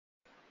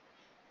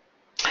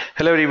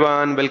Hello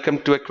everyone, welcome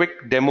to a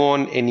quick demo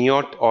on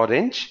AnyAUT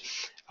Orange.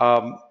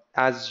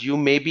 As you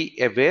may be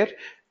aware,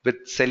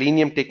 with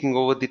Selenium taking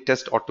over the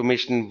test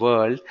automation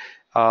world,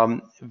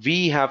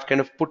 we have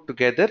kind of put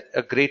together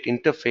a great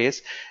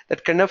interface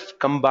that kind of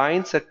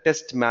combines a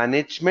test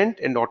management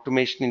and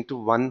automation into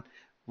one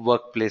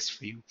workplace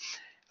for you.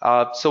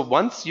 So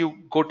once you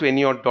go to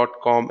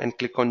AnyAUT.com and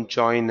click on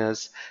Join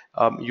Us,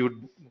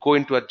 you go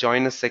into a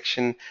Join Us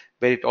section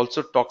where it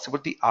also talks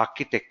about the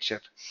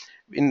architecture.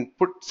 In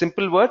put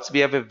simple words,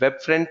 we have a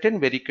web front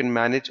end where you can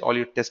manage all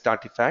your test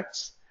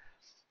artifacts.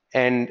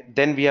 And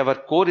then we have our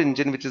core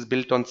engine, which is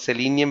built on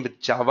Selenium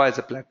with Java as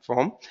a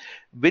platform,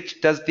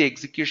 which does the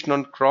execution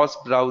on cross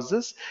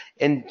browsers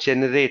and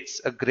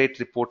generates a great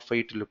report for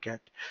you to look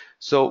at.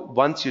 So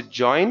once you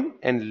join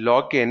and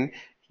log in,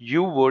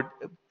 you would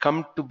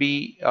come to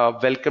be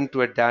welcome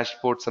to a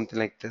dashboard, something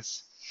like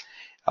this.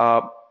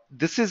 Uh,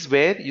 this is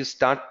where you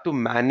start to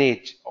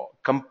manage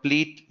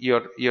complete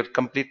your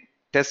complete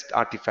test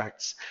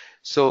artifacts.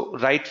 So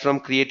right from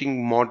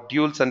creating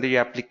modules under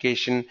your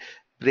application,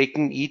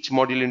 breaking each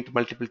module into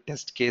multiple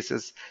test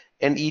cases,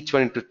 and each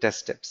one into test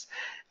steps.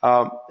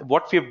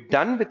 What we've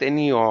done with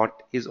AnyAUT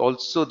is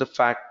also the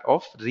fact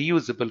of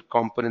reusable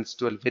components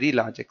to a very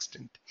large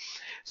extent.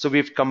 So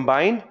we've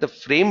combined the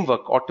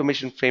framework,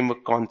 automation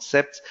framework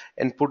concepts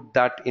and put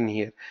that in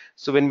here.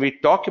 So when we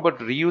talk about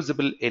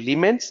reusable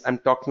elements, I'm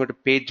talking about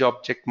a page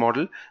object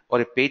model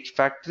or a page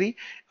factory.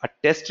 A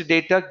test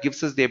data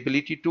gives us the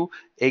ability to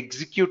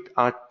execute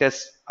our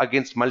tests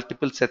against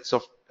multiple sets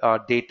of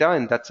data,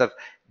 and that's a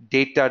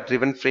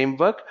data-driven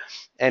framework.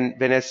 And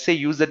when I say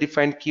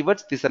user-defined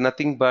keywords, these are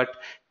nothing but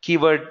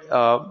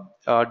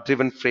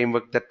keyword-driven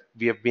framework that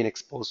we have been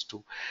exposed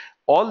to.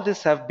 All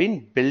this have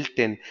been built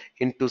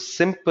into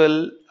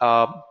simple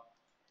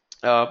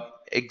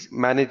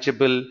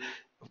manageable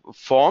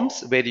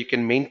forms where you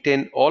can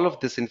maintain all of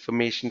this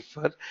information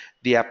for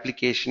the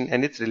application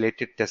and its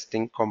related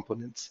testing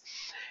components.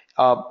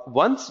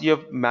 Once you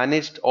have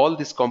managed all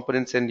these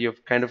components and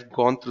you've kind of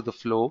gone through the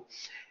flow,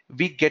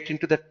 we get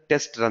into the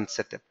test run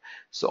setup.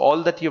 So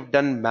all that you've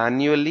done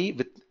manually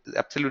with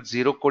absolute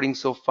zero coding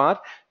so far,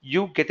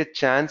 you get a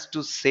chance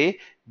to say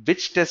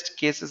which test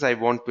cases I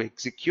want to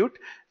execute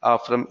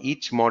from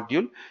each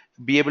module,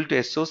 be able to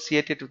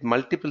associate it with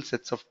multiple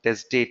sets of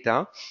test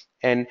data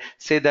and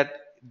say that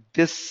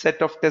this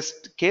set of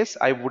test case,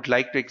 I would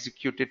like to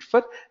execute it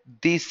for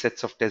these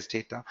sets of test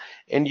data.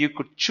 And you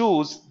could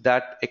choose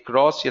that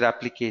across your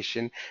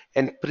application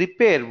and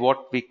prepare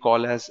what we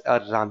call as a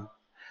run.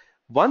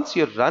 Once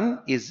your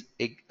run is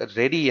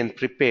ready and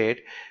prepared,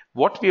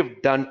 what we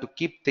have done to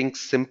keep things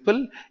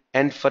simple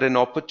and for an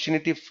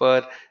opportunity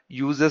for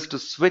users to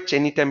switch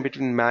anytime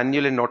between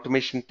manual and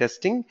automation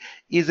testing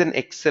is an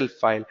Excel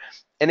file.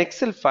 An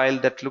Excel file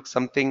that looks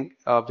something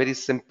very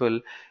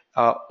simple.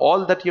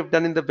 All that you've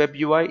done in the web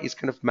UI is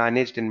kind of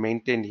managed and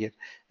maintained here.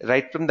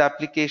 Right from the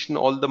application,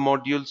 all the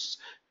modules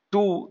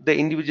to the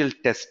individual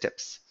test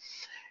steps.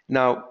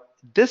 Now,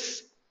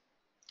 this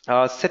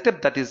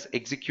setup that is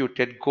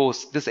executed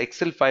this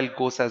Excel file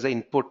goes as an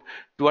input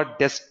to our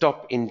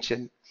desktop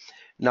engine.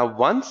 Now,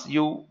 once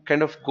you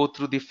kind of go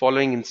through the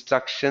following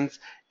instructions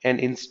and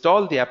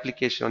install the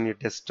application on your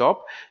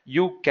desktop,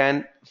 you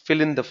can fill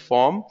in the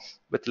form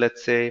with,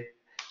 let's say,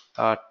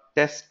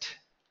 test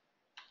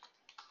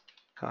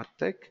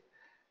Karthik,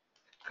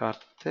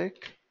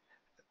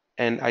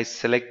 and I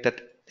select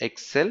that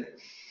Excel,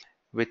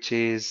 which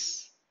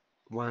is,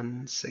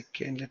 one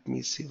second, let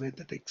me see where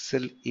that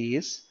Excel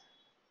is.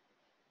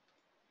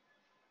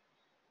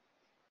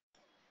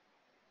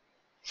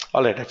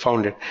 All right, I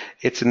found it.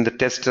 It's in the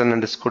test run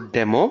underscore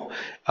demo.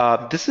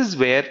 This is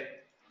where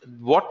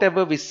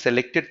whatever we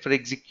selected for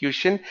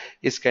execution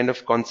is kind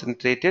of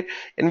concentrated,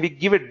 and we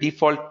give a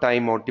default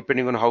timeout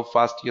depending on how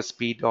fast your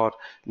speed or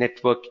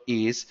network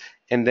is,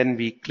 and then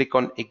we click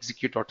on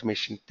execute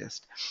automation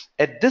test.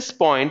 At this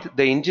point,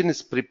 the engine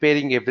is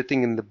preparing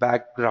everything in the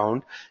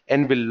background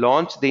and will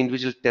launch the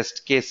individual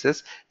test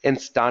cases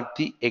and start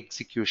the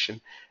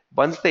execution.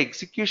 Once the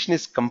execution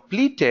is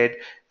completed,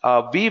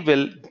 we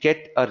will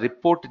get a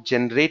report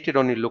generated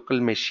on your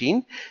local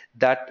machine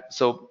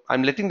so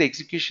I'm letting the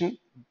execution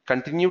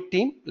continue,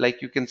 team,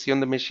 like you can see on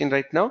the machine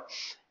right now,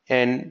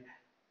 and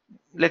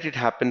let it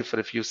happen for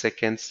a few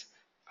seconds.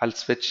 I'll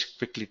switch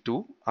quickly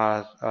to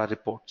our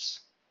reports.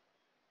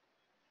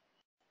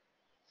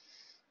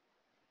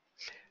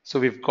 So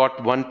we've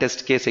got one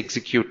test case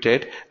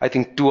executed, I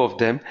think two of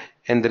them,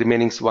 and the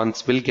remaining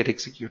ones will get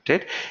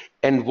executed.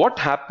 And what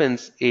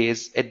happens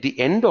is at the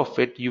end of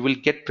it, you will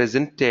get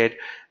presented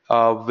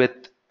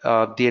with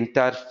the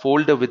entire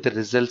folder with the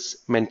results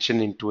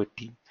mentioned into a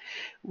team.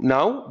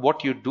 Now,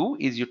 what you do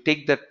is you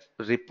take that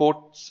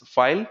reports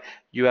file,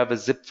 you have a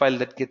zip file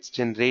that gets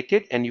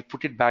generated, and you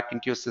put it back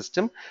into your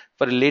system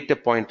for a later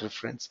point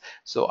reference.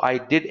 So I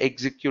did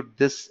execute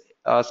this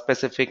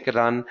specific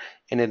run,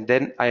 and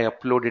then I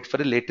upload it for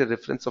a later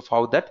reference of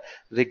how that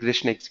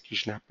regression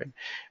execution happened.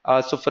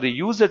 So for a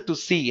user to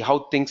see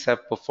how things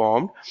have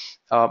performed,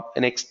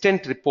 an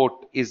extent report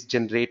is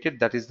generated.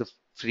 That is the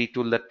free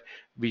tool that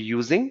we're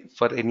using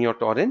for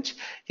AnyAUT Orange,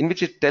 in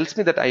which it tells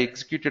me that I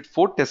executed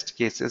 4 test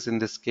cases in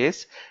this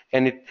case,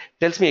 and it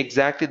tells me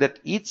exactly that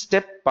each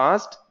step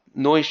passed,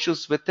 no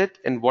issues with it,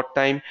 and what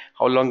time,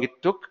 how long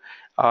it took.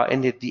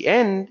 And at the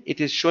end, it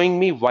is showing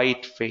me why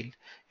it failed.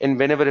 And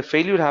whenever a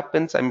failure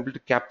happens, I'm able to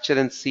capture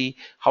and see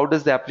how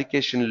does the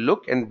application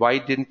look and why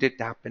didn't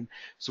it happen.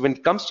 So when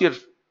it comes to your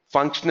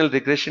functional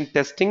regression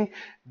testing,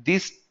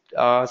 these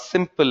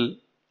simple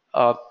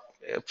uh,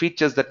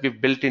 features that we've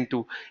built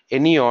into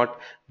AnyAUT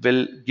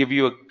will give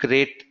you a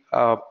great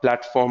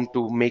platform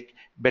to make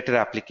better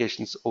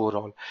applications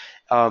overall.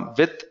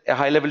 With a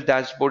high-level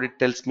dashboard, it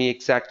tells me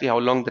exactly how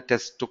long the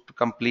test took to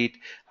complete,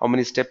 how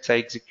many steps I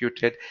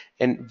executed,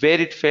 and where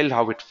it failed,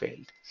 how it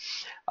failed.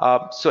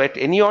 So at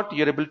AnyAUT,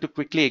 you're able to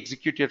quickly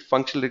execute your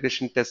functional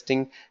regression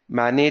testing,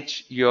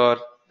 manage your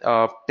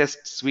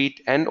test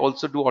suite, and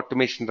also do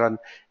automation run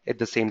at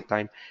the same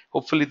time.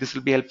 Hopefully, this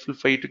will be helpful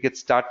for you to get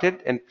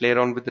started and play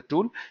around with the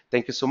tool.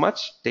 Thank you so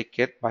much. Take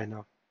care. Bye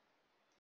now.